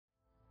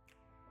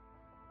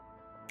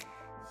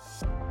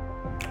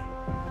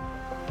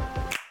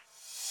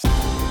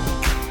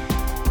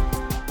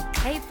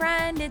Hey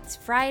friend, it's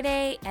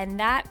Friday, and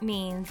that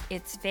means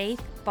it's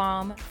Faith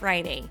Bomb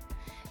Friday.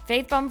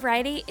 Faith Bomb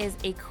Friday is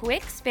a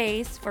quick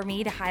space for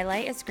me to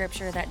highlight a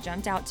scripture that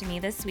jumped out to me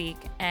this week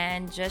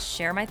and just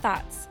share my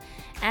thoughts,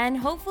 and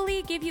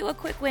hopefully give you a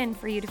quick win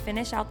for you to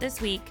finish out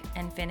this week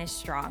and finish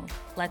strong.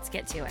 Let's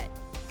get to it.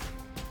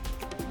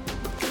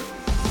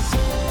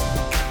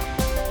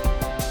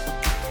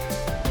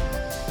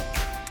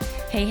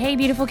 Hey,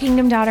 beautiful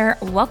Kingdom Daughter.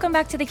 Welcome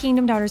back to the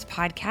Kingdom Daughters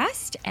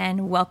podcast,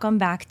 and welcome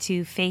back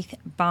to Faith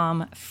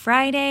Bomb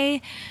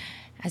Friday.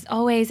 As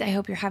always, I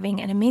hope you're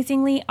having an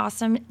amazingly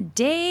awesome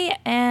day,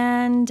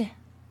 and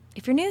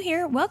if you're new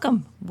here,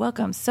 welcome.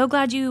 So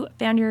glad you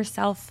found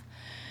yourself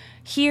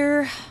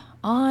here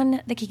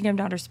on the Kingdom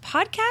Daughters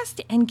podcast,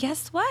 and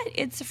guess what?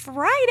 It's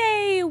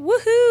Friday.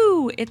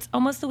 Woohoo! It's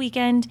almost the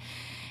weekend,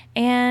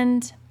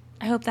 and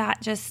I hope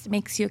that just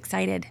makes you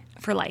excited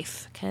for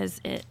life,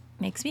 because it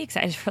makes me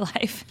excited for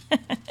life.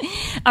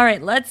 All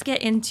right, let's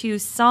get into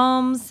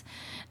Psalms.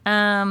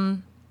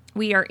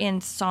 We are in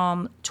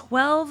Psalm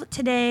 12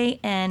 today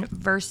and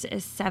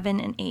verses 7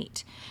 and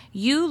 8.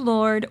 You,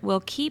 Lord,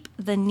 will keep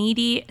the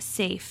needy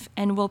safe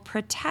and will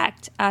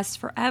protect us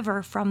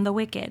forever from the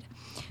wicked,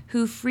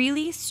 who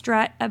freely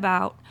strut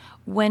about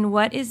when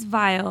what is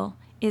vile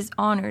is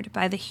honored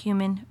by the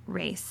human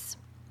race.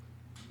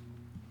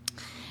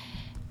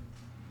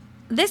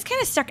 This kind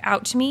of stuck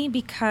out to me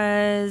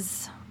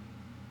because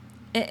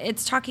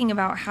it's talking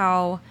about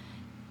how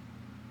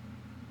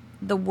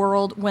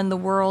when the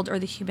world or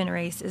the human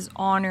race is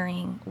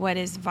honoring what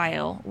is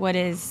vile, what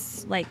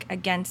is like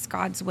against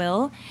God's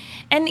will.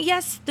 And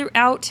yes,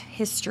 throughout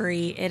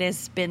history, it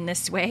has been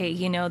this way.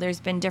 You know, there's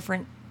been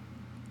different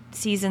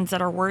seasons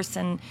that are worse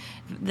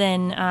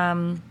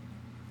than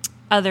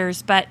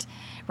others. But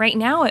right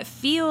now it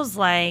feels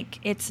like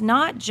it's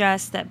not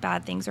just that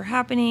bad things are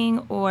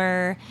happening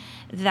or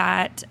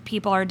that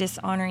people are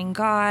dishonoring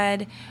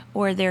God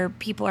or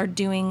people are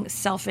doing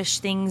selfish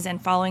things and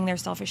following their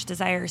selfish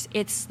desires.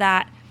 It's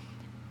that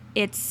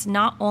it's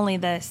not only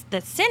the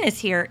sin is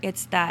here,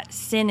 it's that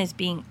sin is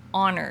being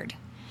honored.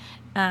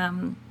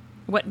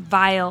 What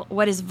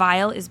is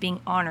vile is being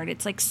honored.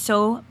 It's like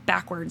so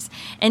backwards.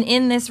 And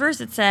in this verse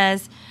it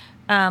says,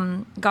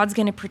 God's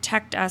going to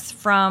protect us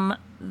from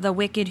the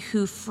wicked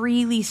who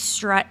freely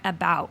strut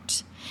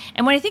about.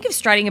 And when I think of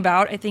strutting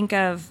about,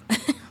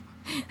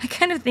 I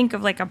kind of think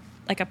of like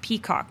a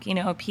peacock, you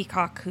know, a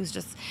peacock who's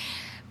just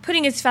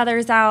putting his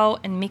feathers out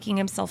and making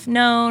himself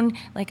known.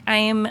 Like, I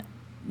am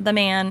the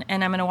man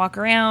and I'm going to walk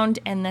around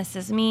and this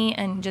is me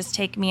and just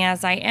take me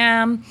as I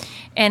am,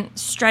 and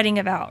strutting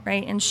about,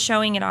 right? And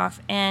showing it off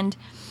and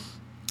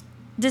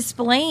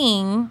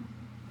displaying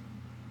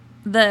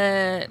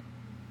the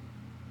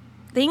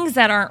things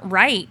that aren't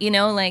right, you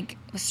know, like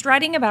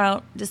strutting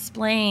about,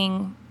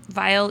 displaying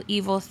vile,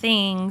 evil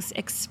things,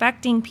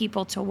 expecting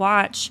people to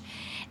watch.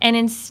 And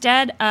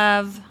instead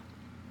of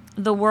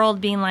the world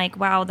being like,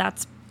 wow,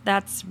 that's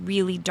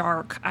really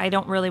dark, I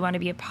don't really want to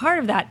be a part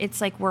of that,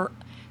 it's like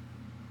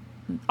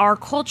our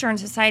culture and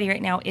society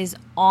right now is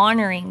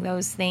honoring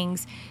those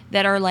things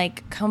that are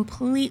like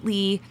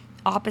completely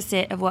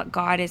opposite of what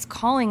God is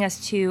calling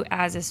us to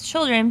as His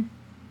children.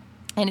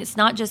 And it's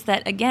not just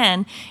that,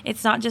 again,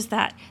 it's not just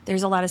that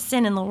there's a lot of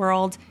sin in the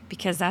world,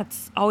 because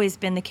that's always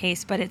been the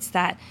case, but it's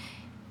that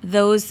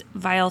those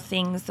vile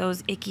things,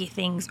 those icky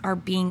things are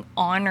being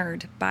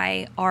honored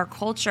by our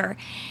culture.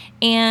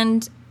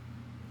 And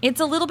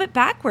it's a little bit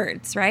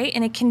backwards, right?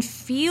 And it can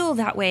feel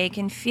that way. It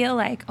can feel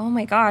like, oh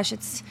my gosh,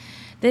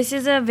 this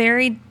is a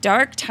very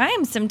dark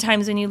time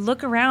sometimes when you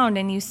look around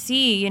and you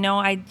see, you know,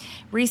 I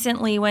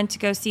recently went to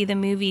go see the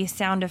movie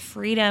Sound of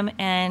Freedom,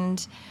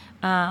 and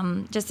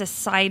just a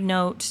side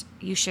note,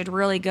 you should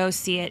really go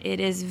see it.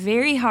 It is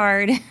very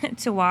hard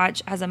to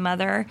watch as a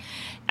mother,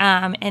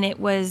 and it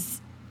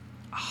was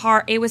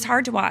hard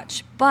to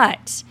watch,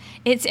 but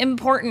it's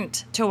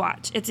important to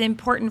watch. It's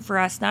important for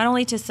us not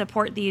only to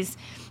support these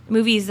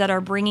movies that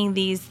are bringing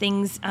these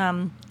things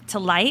to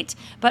light,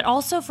 but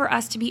also for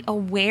us to be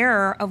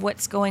aware of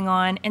what's going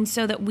on, and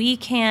so that we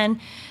can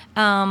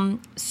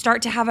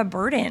start to have a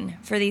burden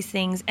for these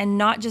things, and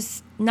not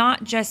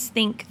just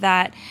think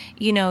that,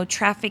 you know,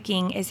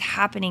 trafficking is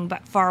happening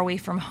but far away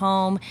from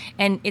home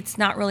and it's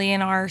not really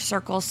in our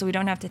circle, so we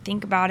don't have to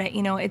think about it.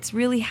 You know, it's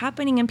really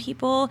happening, and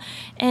people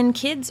and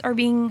kids are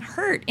being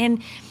hurt.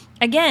 And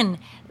again,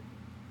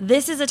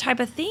 this is a type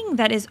of thing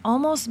that is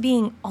almost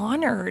being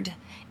honored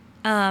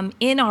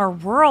in our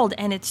world,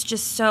 and it's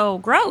just so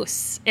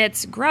gross.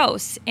 It's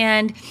gross.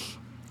 And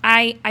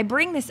I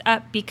bring this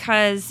up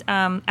because,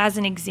 as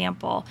an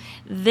example,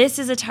 this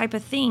is a type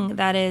of thing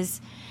that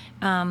is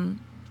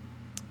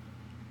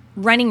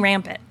running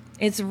rampant.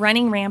 It's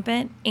running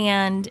rampant,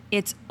 and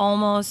it's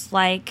almost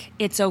like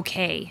it's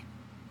okay.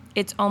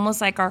 It's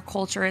almost like our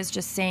culture is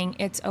just saying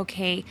it's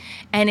okay,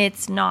 and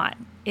it's not.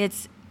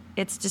 It's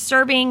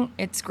disturbing,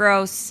 it's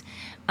gross,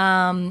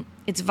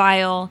 it's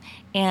vile,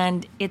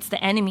 and it's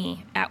the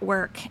enemy at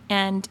work,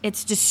 and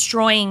it's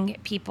destroying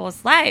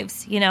people's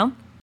lives, you know?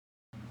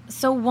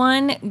 So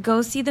one,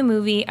 go see the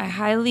movie. I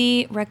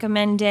highly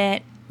recommend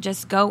it.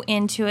 Just go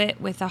into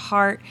it with a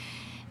heart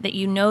that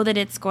you know that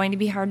it's going to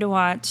be hard to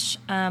watch,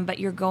 but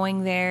you're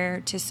going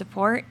there to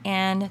support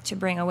and to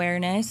bring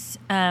awareness.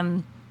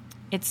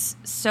 It's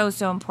so,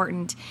 so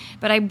important.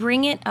 But I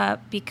bring it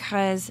up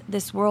because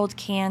this world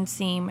can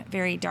seem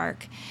very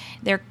dark.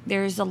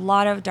 There's a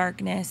lot of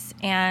darkness,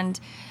 and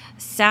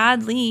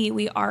sadly,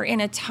 we are in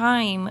a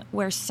time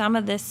where some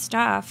of this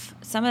stuff,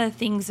 some of the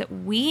things that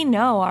we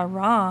know are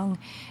wrong,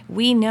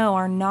 we know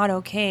are not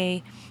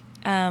okay,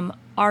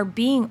 are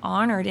being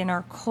honored in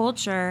our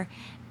culture.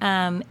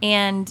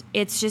 And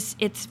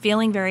it's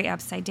feeling very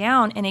upside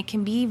down, and it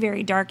can be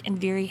very dark and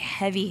very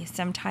heavy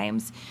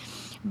sometimes.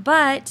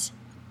 But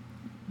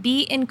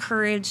be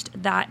encouraged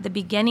that the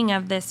beginning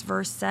of this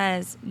verse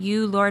says,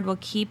 "You, Lord, will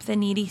keep the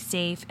needy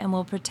safe and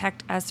will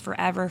protect us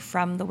forever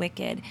from the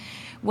wicked."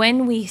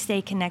 When we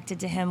stay connected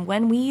to Him,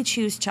 when we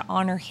choose to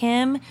honor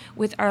Him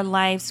with our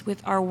lives,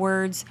 with our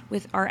words,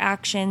 with our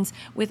actions,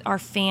 with our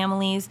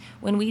families,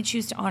 when we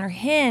choose to honor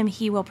Him,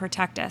 He will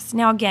protect us.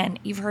 Now, again,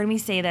 you've heard me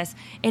say this.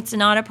 It's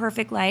not a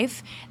perfect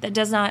life.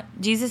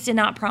 Jesus did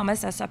not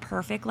promise us a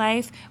perfect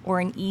life or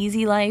an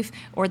easy life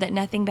or that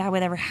nothing bad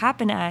would ever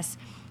happen to us.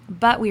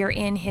 But we are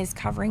in His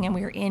covering and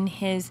we are in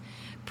His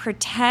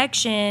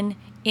protection,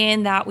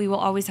 in that we will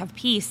always have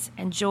peace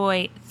and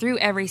joy through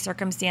every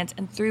circumstance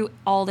and through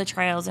all the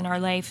trials in our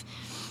life.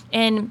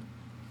 And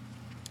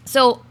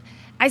so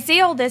I say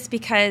all this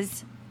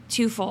because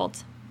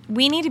twofold.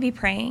 We need to be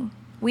praying.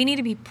 We need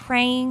to be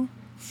praying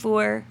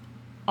for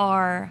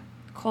our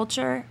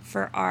culture,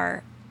 for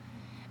our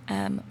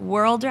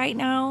world right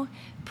now,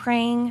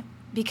 praying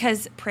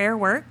because prayer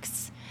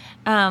works.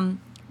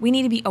 We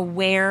need to be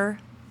aware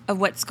of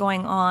what's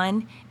going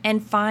on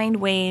and find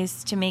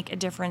ways to make a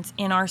difference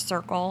in our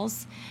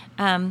circles.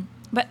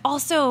 But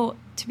also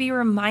to be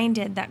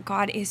reminded that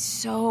God is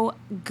so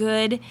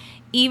good,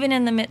 even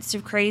in the midst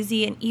of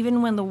crazy, and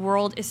even when the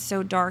world is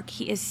so dark,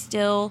 He is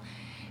still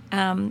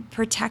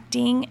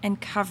protecting and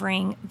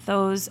covering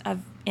those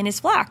in His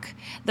flock,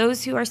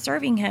 those who are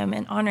serving Him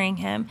and honoring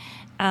Him.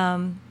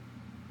 And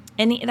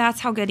that's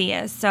how good He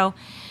is. So,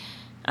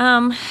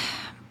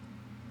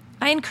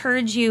 I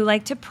encourage you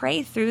to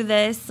pray through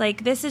this.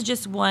 This is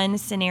just one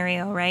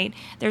scenario, right?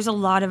 There's a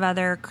lot of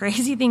other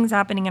crazy things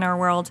happening in our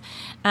world.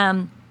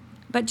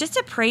 But just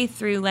to pray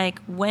through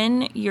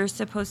when you're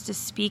supposed to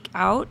speak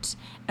out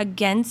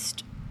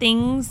against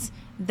things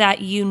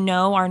that you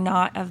know are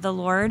not of the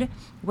Lord,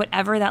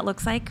 whatever that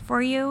looks like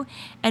for you,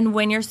 and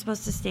when you're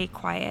supposed to stay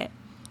quiet,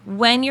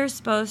 when you're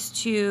supposed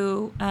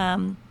to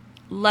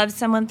love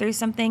someone through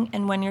something,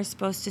 and when you're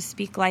supposed to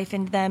speak life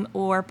into them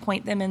or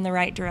point them in the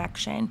right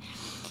direction.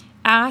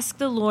 Ask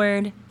the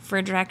Lord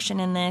for direction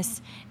in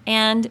this,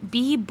 and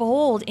be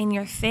bold in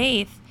your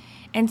faith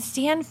and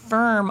stand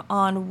firm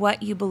on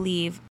what you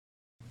believe.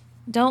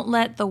 Don't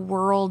let the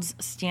world's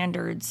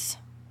standards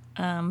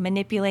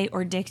manipulate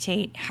or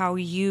dictate how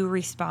you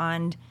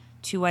respond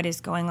to what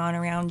is going on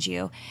around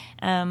you.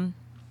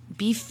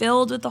 Be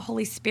filled with the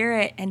Holy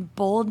Spirit and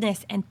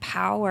boldness and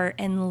power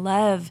and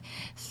love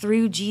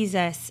through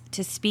Jesus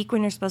to speak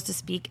when you're supposed to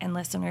speak and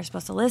listen when you're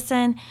supposed to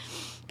listen.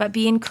 But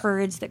be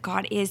encouraged that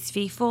God is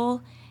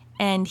faithful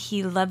and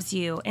He loves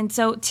you. And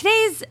so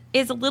today's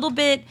is a little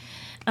bit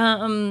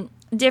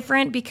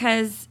different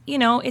because,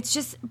 it's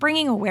just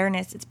bringing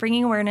awareness. It's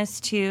bringing awareness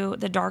to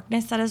the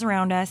darkness that is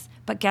around us.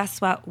 But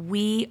guess what?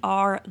 We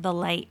are the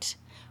light.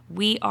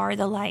 We are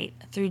the light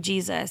through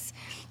Jesus.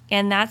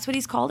 And that's what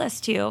He's called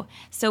us to.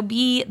 So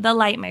be the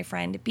light, my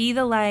friend. Be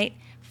the light.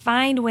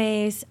 Find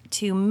ways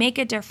to make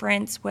a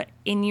difference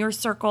in your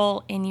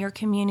circle, in your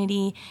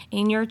community,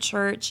 in your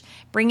church,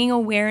 bringing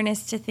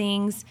awareness to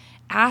things.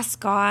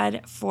 Ask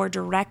God for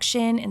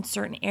direction in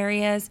certain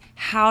areas,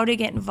 how to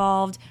get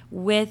involved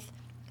with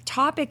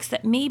topics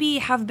that maybe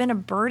have been a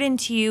burden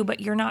to you,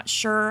 but you're not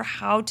sure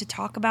how to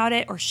talk about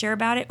it or share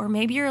about it, or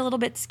maybe you're a little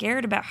bit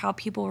scared about how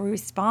people will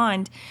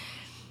respond.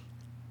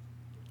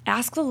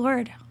 Ask the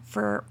Lord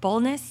for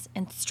boldness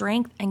and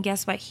strength, and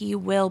guess what? He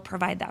will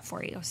provide that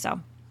for you. So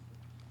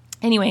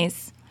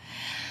anyways,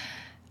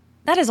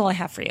 that is all I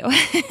have for you.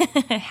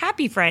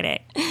 Happy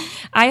Friday.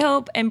 I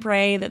hope and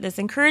pray that this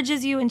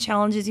encourages you and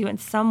challenges you in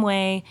some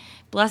way,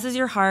 blesses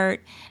your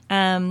heart.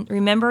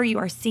 Remember, you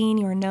are seen,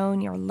 you are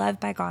known, you are loved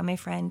by God, my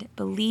friend.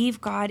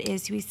 Believe God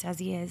is who He says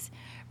He is.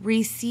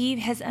 Receive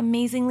His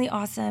amazingly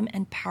awesome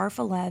and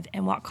powerful love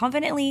and walk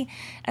confidently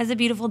as a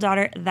beautiful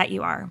daughter that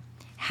you are.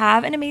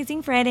 Have an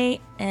amazing Friday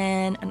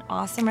and an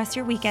awesome rest of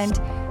your weekend,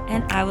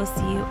 and I will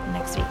see you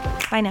next week.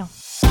 Bye now.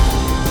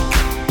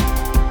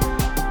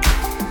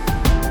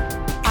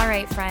 All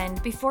right,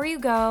 friend, before you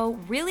go,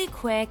 really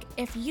quick,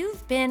 if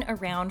you've been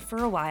around for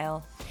a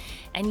while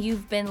and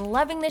you've been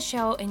loving the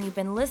show and you've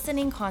been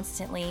listening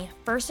constantly,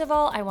 first of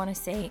all, I want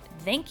to say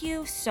thank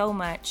you so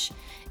much.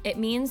 It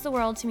means the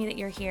world to me that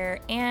you're here,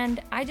 and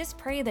I just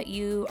pray that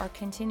you are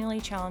continually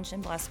challenged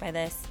and blessed by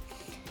this.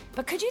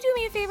 But could you do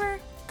me a favor?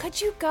 could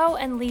you go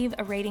and leave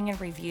a rating and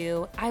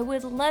review? I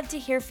would love to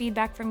hear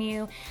feedback from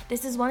you.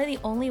 This is one of the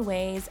only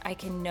ways I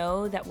can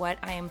know that what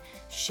I'm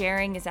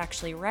sharing is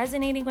actually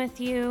resonating with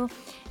you.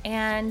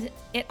 And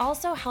it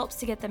also helps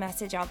to get the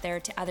message out there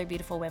to other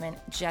beautiful women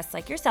just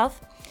like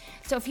yourself.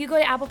 So if you go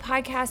to Apple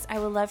Podcasts, I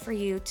would love for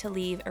you to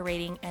leave a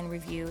rating and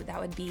review. That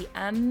would be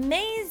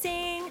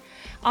amazing.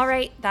 All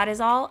right, that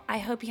is all. I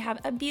hope you have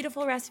a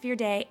beautiful rest of your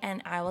day,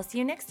 and I will see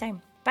you next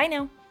time. Bye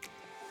now.